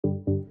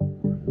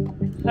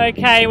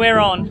Okay, we're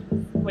on.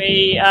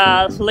 We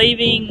are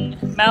leaving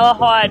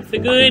Malahide for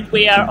good.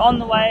 We are on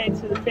the way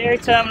to the ferry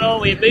terminal.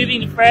 We're moving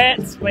to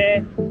France.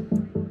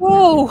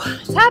 Whoa,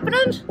 it's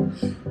happening.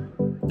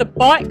 The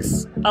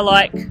bikes are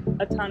like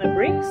a ton of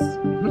bricks.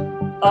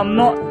 I'm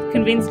not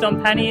convinced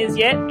on panniers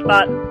yet,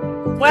 but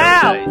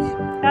wow.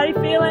 How are you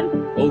feeling?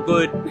 All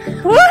good.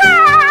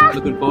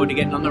 Looking forward to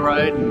getting on the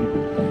road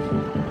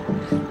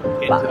and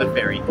getting to the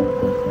ferry.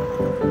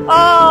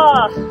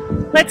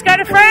 Oh, let's go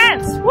to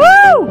France.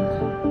 Woo!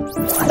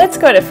 Let's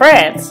go to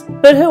France.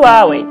 But who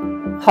are we?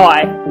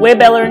 Hi, we're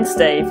Bella and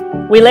Steve.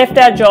 We left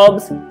our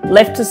jobs,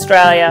 left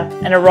Australia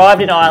and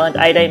arrived in Ireland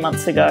 18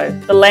 months ago.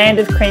 The land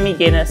of creamy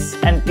Guinness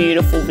and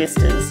beautiful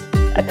vistas.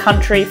 A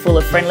country full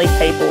of friendly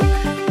people.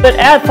 But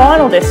our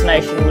final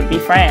destination would be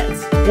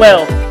France.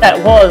 Well,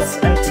 that was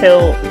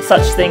until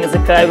such thing as a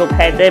global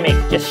pandemic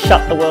just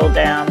shut the world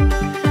down.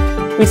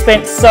 We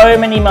spent so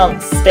many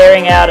months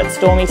staring out at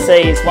stormy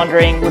seas,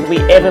 wondering would we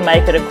ever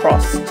make it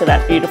across to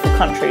that beautiful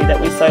country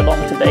that we so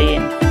long to be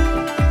in.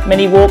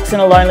 Many walks in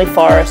a lonely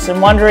forest and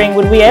wondering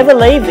would we ever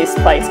leave this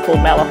place called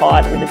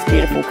Malahide with its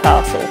beautiful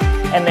castle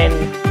and then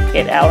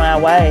get out on our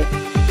way.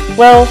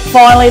 Well,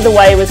 finally the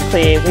way was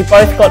clear. We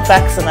both got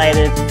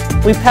vaccinated.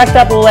 We packed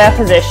up all our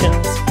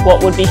possessions,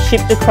 what would be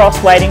shipped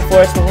across waiting for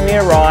us when we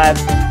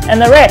arrived,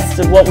 and the rest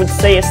of what would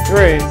see us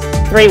through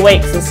 3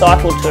 weeks of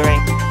cycle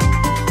touring.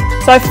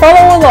 So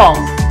follow along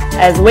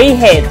as we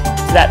head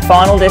to that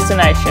final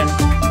destination.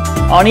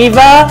 On y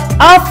va,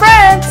 en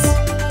France!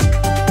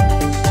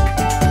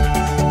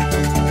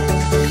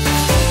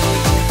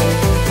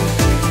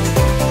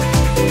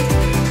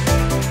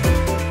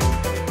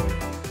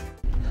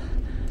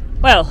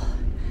 Well,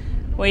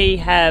 we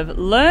have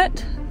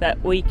learnt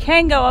that we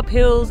can go up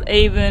hills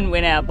even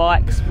when our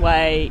bikes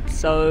weigh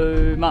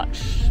so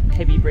much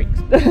heavy bricks.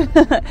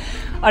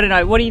 I don't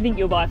know, what do you think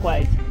your bike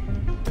weighs?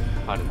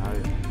 I don't know.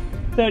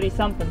 30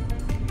 something.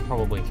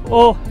 Probably.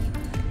 Or,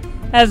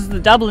 as the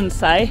Dublins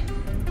say,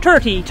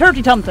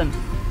 30 something.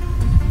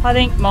 I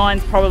think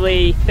mine's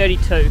probably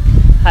 32.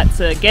 That's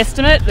a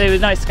guesstimate. There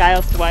was no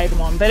scales to weigh them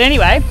on. But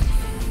anyway,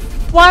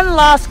 one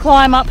last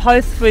climb up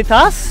Hoth with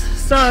us.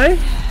 So,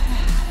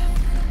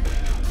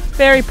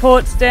 ferry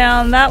port's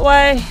down that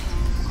way,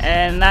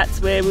 and that's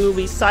where we'll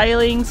be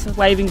sailing, so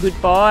waving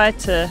goodbye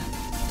to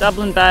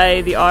Dublin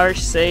Bay, the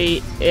Irish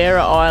Sea,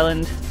 Aira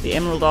Island, the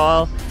Emerald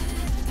Isle.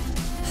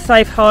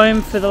 Safe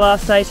home for the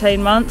last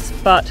 18 months,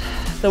 but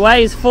the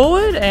way is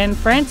forward and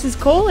France is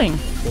calling.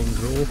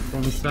 Bonjour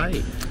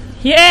français.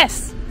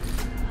 Yes!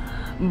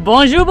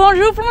 Bonjour,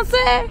 bonjour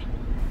français!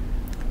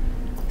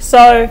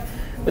 So,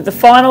 with the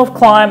final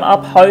climb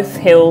up Hoth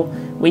Hill,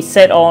 we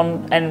set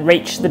on and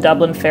reached the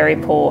Dublin ferry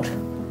port.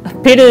 A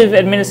bit of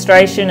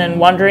administration and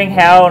wondering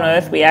how on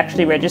earth we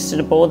actually registered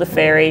aboard the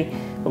ferry,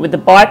 but with the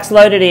bikes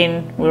loaded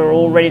in, we were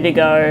all ready to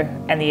go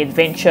and the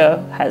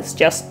adventure has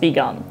just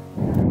begun.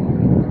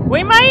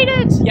 We made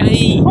it!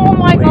 Yay! Oh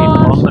my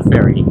gosh! On the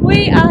ferry.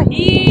 We are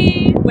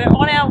here! We're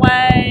on our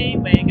way!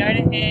 We're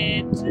going to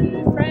head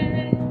to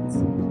France!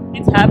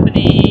 It's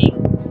happening!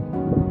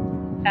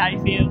 How do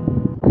you feel?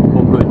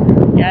 All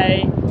good.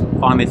 Yay!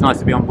 Finally, it's nice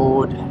to be on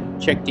board,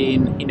 checked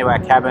into our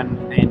cabin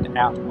and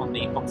out on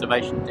the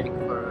observation deck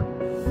for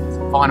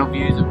some final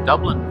views of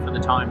Dublin for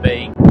the time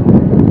being.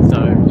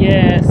 So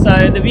yeah,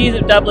 so the views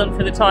of Dublin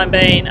for the time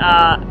being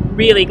are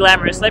really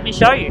glamorous. Let me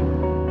show you.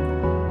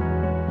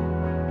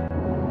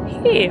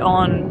 Here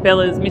on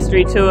Bella's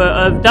mystery tour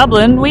of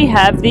Dublin, we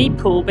have the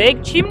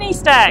Poolbeg chimney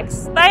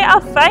stacks. They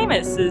are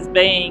famous as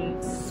being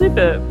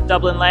superb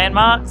Dublin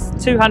landmarks,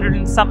 200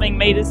 and something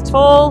metres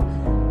tall,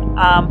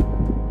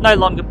 no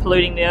longer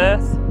polluting the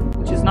earth,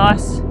 which is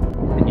nice.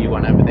 the new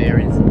one over there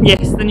is.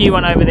 Yes, the new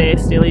one over there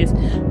still is.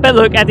 But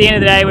look, at the end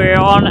of the day, we're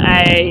on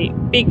a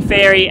big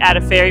ferry at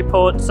a ferry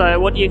port, so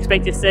what do you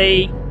expect to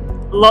see?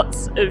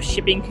 Lots of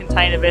shipping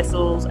container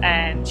vessels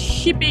and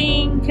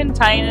shipping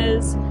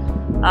containers.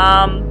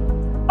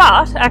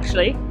 But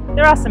actually,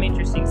 there are some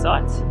interesting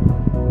sights.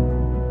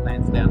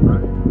 Lansdowne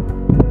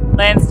Road.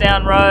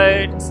 Lansdowne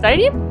Road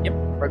Stadium? Yep,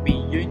 Rugby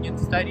Union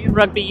Stadium.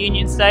 Rugby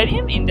Union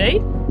Stadium,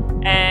 indeed.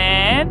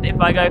 And if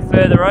I go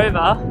further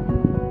over,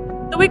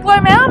 the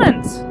Wicklow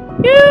Mountains.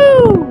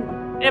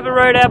 Yoo! Never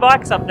rode our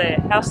bikes up there.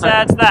 How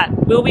sad's that?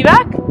 We'll be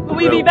back? Will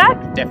we be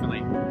back?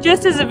 Definitely.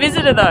 Just as a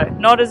visitor though,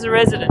 not as a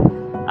resident.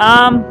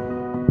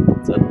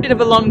 It's a bit of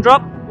a long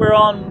drop. We're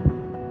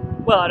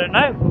on, well, I don't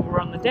know, we're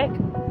on the deck.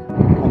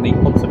 On the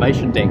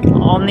observation deck.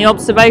 On the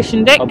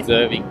observation deck.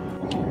 Observing.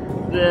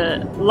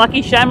 The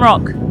Lucky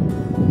Shamrock.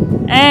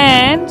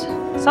 And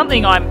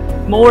something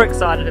I'm more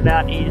excited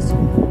about is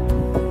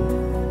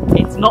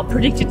it's not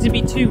predicted to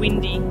be too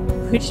windy,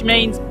 which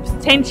means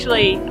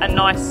potentially a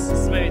nice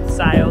smooth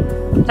sail.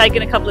 I've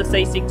taken a couple of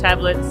seasick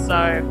tablets,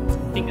 so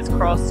fingers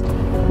crossed.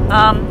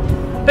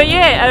 But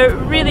yeah,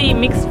 really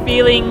mixed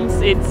feelings.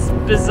 It's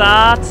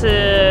bizarre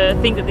to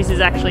think that this is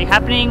actually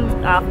happening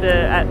after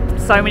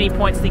at so many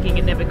points thinking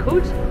it never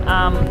could.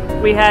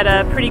 We had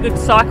a pretty good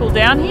cycle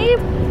down here.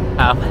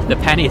 The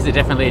panniers are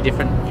definitely a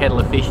different kettle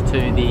of fish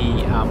to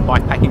the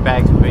bike packing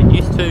bags we've been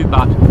used to,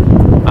 but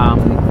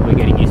We're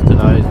getting used to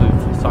those.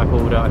 We've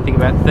cycled, I think,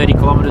 about 30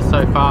 kilometres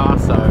so far,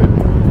 so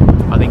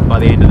I think by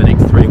the end of the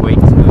next 3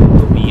 weeks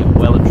we'll be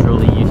well and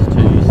truly used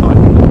to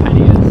cycling with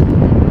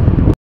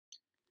panniers.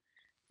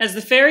 As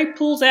the ferry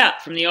pulls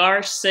out from the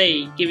Irish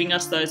Sea, giving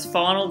us those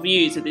final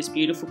views of this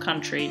beautiful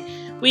country,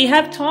 we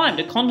have time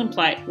to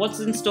contemplate what's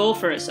in store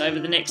for us over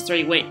the next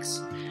 3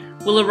 weeks.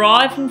 We'll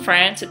arrive in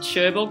France at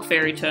Cherbourg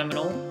Ferry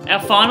Terminal. Our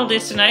final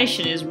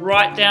destination is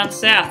right down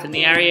south in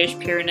the French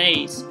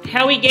Pyrenees.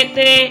 How we get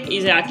there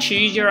is our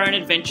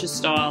choose-your-own-adventure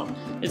style.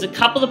 There's a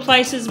couple of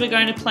places we're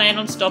going to plan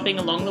on stopping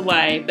along the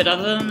way, but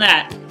other than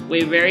that,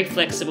 we're very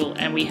flexible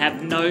and we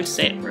have no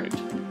set route.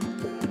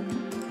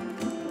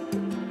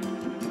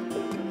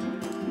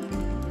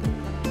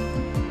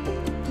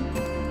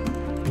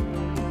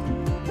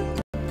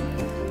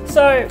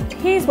 So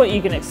here's what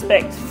you can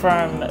expect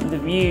from the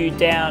view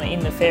down in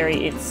the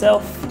ferry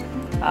itself.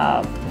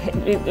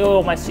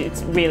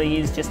 It really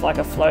is just like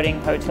a floating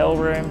hotel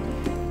room,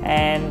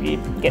 and you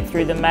get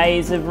through the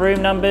maze of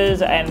room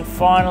numbers and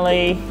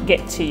finally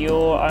get to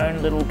your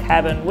own little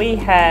cabin. We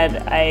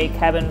had a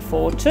cabin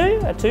for two,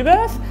 a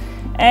 2-berth,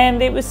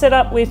 and it was set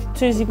up with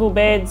 2 single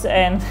beds,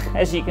 and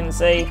as you can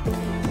see,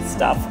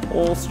 stuff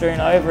all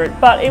strewn over it,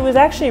 but it was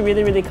actually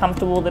really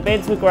comfortable. The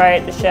beds were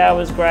great, the shower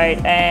was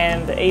great,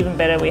 and even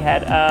better, we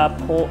had a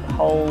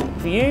porthole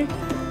view,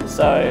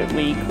 so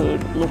we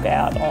could look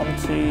out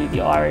onto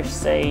the Irish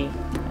Sea,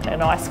 and a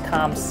nice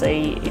calm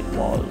sea it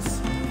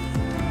was.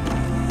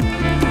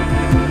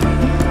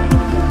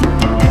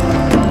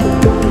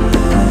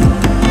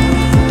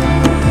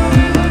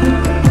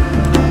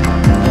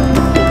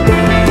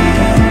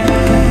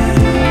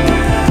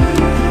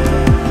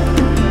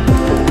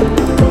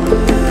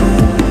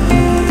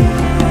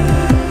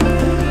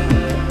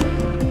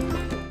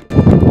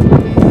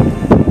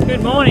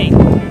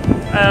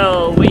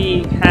 Well,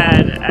 we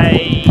had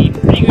a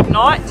pretty good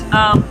night.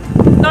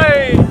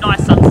 No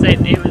nice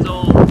sunset, it was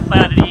all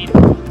clouded in.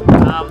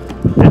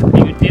 Had a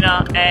pretty good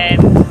dinner,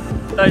 and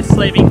those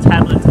sleeping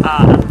tablets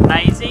are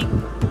amazing.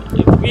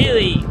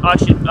 Really,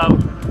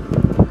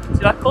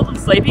 should I call them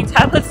sleeping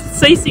tablets?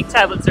 Seasick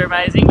tablets are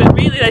amazing, but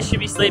really they should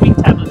be sleeping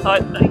tablets.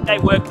 I think they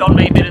worked on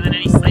me better than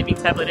any sleeping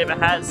tablet ever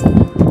has.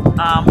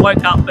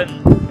 Woke up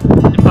and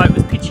the boat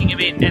was pitching a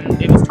bit,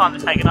 and it was time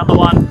to take another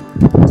one.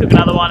 Took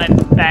another one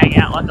and bang,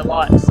 out like a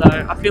light. So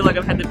I feel like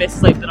I've had the best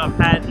sleep that I've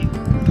had in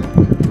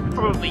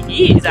probably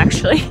years,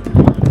 actually.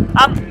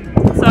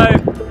 So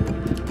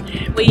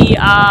we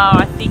are,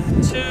 I think,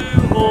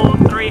 2 or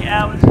 3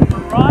 hours from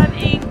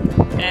arriving,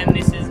 and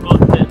this is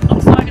what it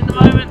looks like at the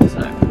moment.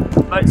 So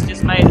the boat's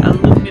just made a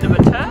little bit of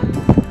a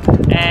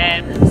turn.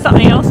 And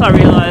something else I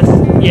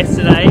realised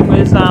yesterday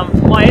was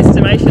my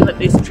estimation that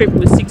this trip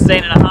was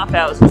 16.5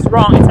 hours was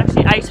wrong. It's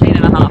actually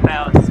 18.5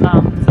 hours.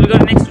 So we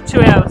got an extra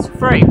 2 hours for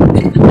free.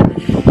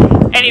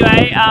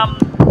 Anyway,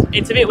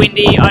 it's a bit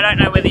windy. I don't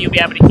know whether you'll be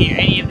able to hear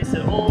any of this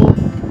at all.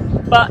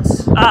 But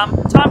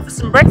time for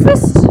some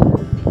breakfast,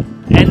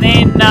 and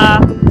then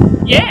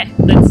yeah,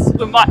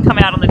 we might come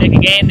out on the deck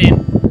again.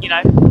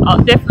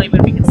 And definitely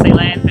when we can see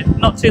land, but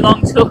not too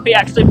long till we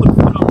actually put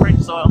foot on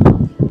French soil.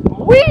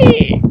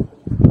 Whee!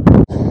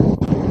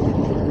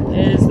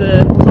 There's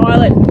the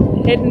pilot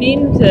heading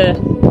in to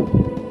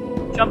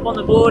jump on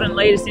the board and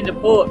lead us into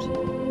port.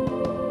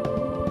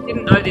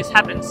 Didn't know this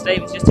happened.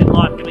 Steve's just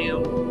enlightened me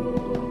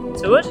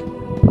to it.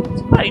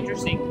 It's quite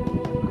interesting.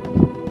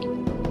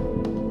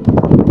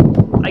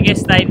 I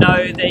guess they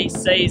know these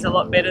seas a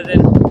lot better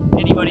than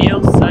anybody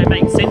else, so it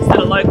makes sense that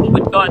a local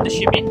would guide the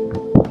ship in.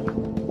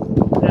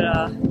 But,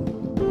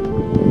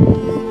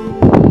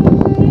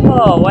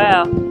 oh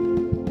wow.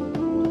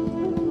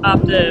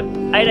 After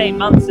 18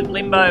 months of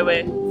limbo,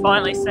 we're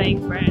finally seeing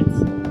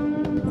France.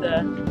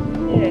 Yeah.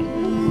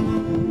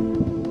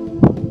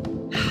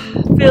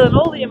 Feeling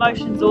all the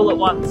emotions all at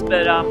once,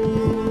 but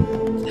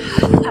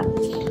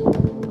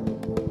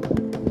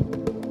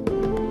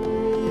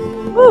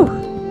whew.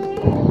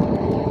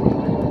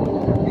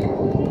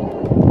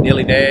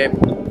 Nearly there.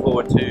 Looking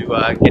forward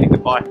to getting the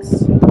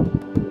bikes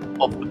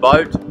off the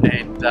boat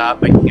and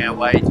making our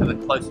way to the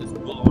closest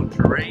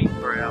boulangerie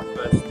for our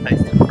first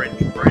taste of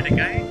French bread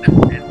again,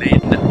 and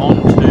then on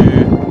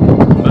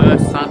to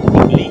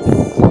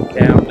Saint-Église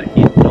down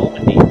in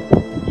Normandy.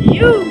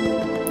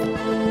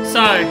 So,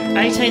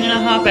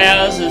 18.5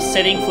 hours of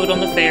setting foot on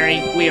the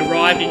ferry, we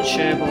arrived in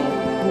Cherbourg.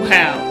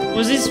 Wow,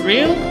 was this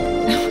real?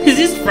 Is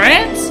this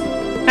France?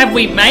 Have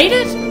we made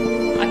it?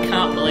 I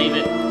can't believe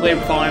it. We're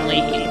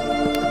finally here.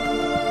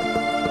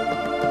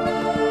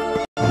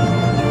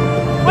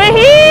 We're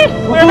here!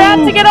 We're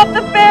about to get off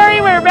the ferry.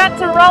 We're about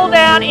to roll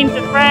down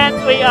into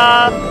France. We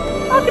are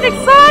fucking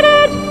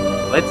excited!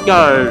 Let's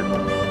go!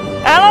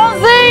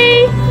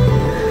 Allons-y!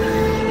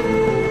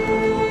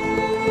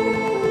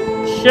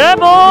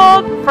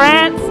 Cherbourg,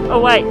 France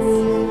awaits.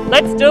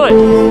 Let's do it.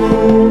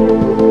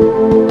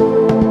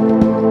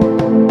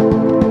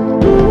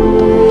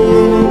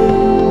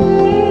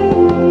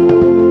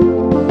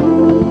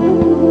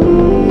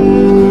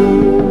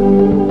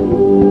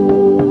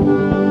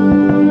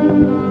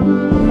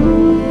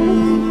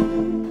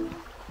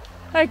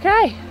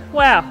 Okay,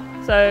 wow.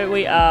 So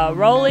we are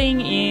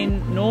rolling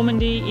in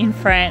Normandy in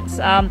France.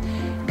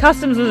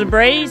 Customs was a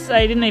breeze.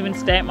 They didn't even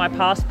stamp my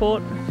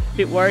passport. A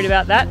bit worried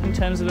about that in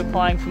terms of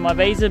applying for my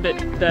visa, but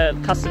the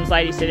customs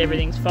lady said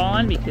everything's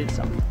fine because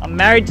I'm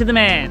married to the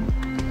man.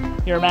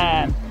 You're a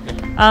man.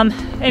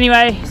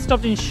 Anyway,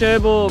 stopped in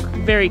Cherbourg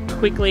very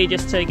quickly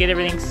just to get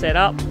everything set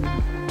up.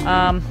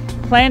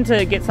 Planned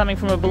to get something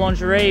from a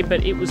boulangerie,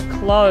 but it was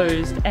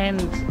closed,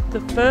 and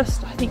the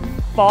first, I think,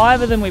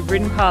 5 of them we've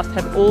ridden past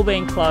have all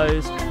been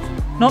closed.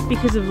 Not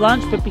because of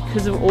lunch, but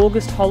because of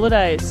August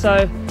holidays.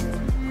 So,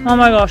 oh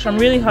my gosh, I'm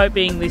really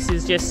hoping this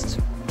is just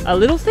a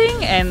little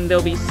thing, and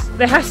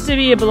there has to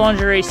be a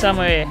boulangerie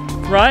somewhere,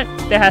 right?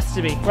 There has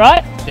to be,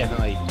 right?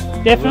 Definitely.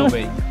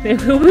 Definitely. There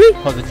There will be.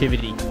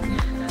 Positivity.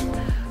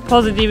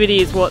 Positivity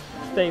is what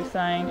Steve's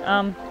saying.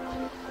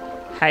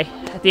 Hey,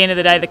 at the end of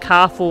the day, the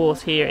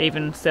Carrefours here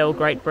even sell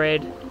great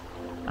bread.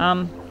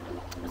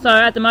 So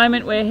at the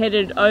moment, we're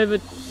headed over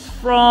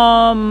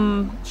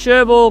from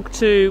Cherbourg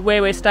to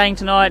where we're staying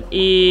tonight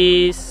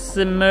is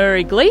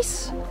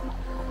Saint-Maur-Église.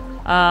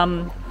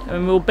 And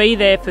we'll be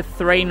there for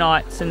 3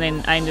 nights and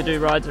then aim to do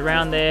rides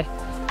around there.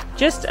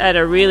 Just at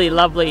a really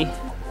lovely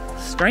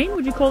stream.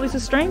 Would you call this a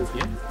stream?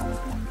 Yeah.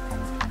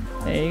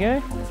 There you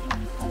go.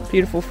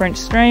 Beautiful French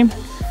stream.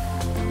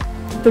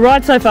 The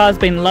ride so far has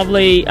been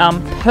lovely,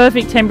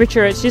 perfect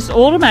temperature. It's just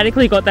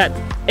automatically got that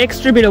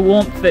extra bit of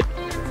warmth that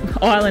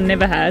Ireland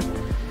never had.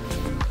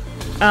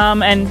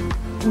 And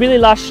really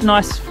lush,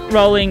 nice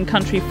rolling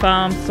country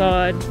farm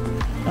side.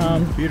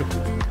 Beautiful.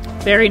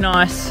 Very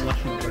nice.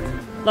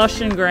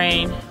 Lush and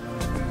green.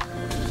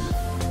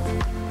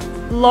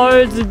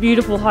 Loads of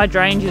beautiful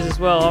hydrangeas as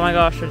well. Oh my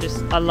gosh,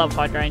 I love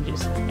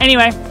hydrangeas.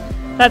 Anyway,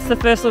 that's the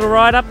first little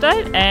ride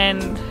update,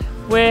 and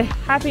we're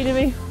happy to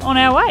be on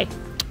our way.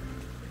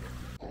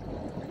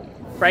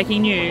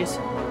 Breaking news,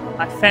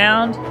 I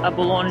found a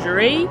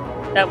boulangerie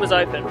that was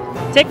open.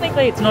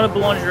 Technically it's not a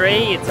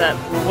boulangerie, it's a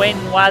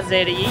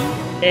viennoiserie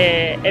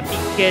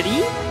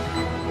épicerie.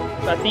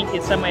 I think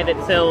it's somewhere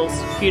that sells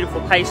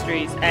beautiful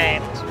pastries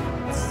and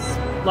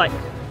like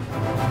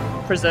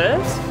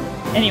preserves.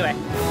 Anyway,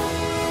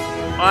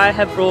 I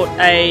have brought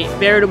a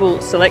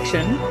veritable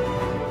selection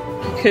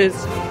because,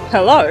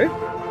 hello,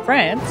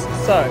 France.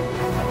 So,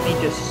 let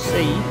me just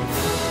see.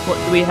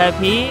 What do we have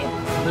here?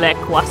 Les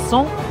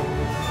croissants,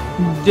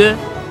 de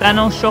pain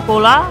au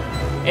chocolat,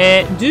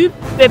 et du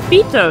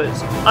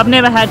pepitos. I've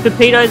never had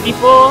pepitos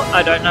before.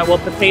 I don't know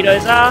what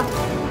pepitos are,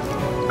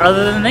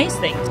 other than these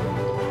things.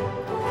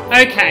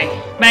 Okay,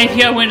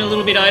 maybe I went a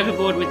little bit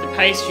overboard with the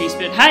pastries,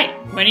 but hey,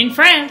 when in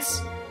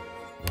France.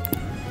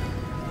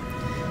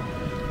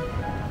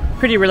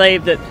 Pretty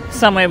relieved that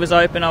somewhere was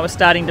open. I was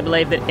starting to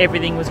believe that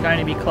everything was going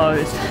to be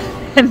closed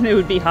and there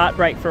would be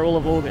heartbreak for all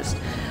of August.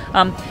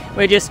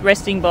 We're just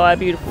resting by a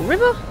beautiful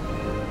river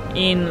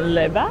in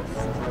Le Bast,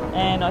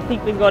 and I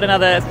think we've got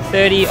another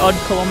 30 odd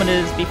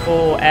kilometres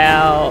before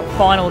our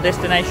final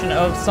destination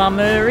of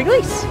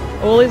Saint-Maur-Église.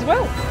 All is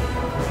well.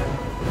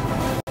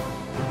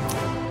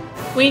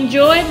 We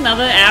enjoyed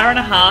another hour and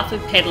a half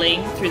of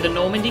pedalling through the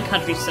Normandy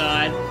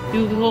countryside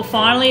before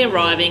finally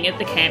arriving at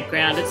the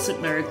campground at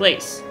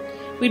Saint-Maur-Église.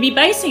 We'd be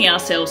basing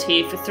ourselves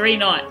here for 3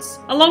 nights.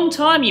 A long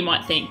time, you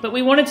might think, but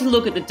we wanted to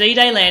look at the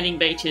D-Day landing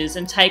beaches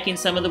and take in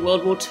some of the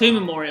World War II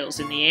memorials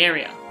in the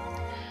area.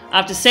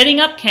 After setting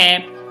up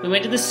camp, we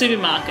went to the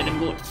supermarket and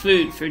bought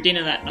food for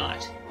dinner that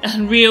night.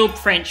 A real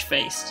French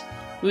feast.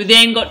 We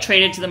then got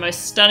treated to the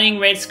most stunning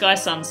red sky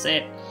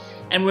sunset,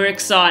 and we're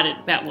excited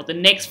about what the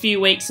next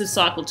few weeks of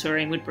cycle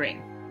touring would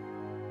bring.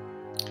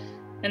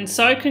 And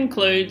so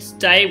concludes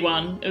day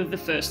 1 of the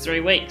first 3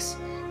 weeks.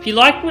 If you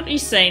like what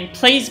you've seen,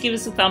 please give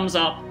us a thumbs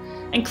up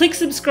and click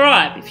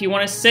subscribe if you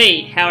want to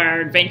see how our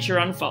adventure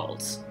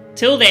unfolds.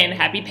 Till then,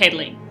 happy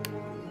pedaling.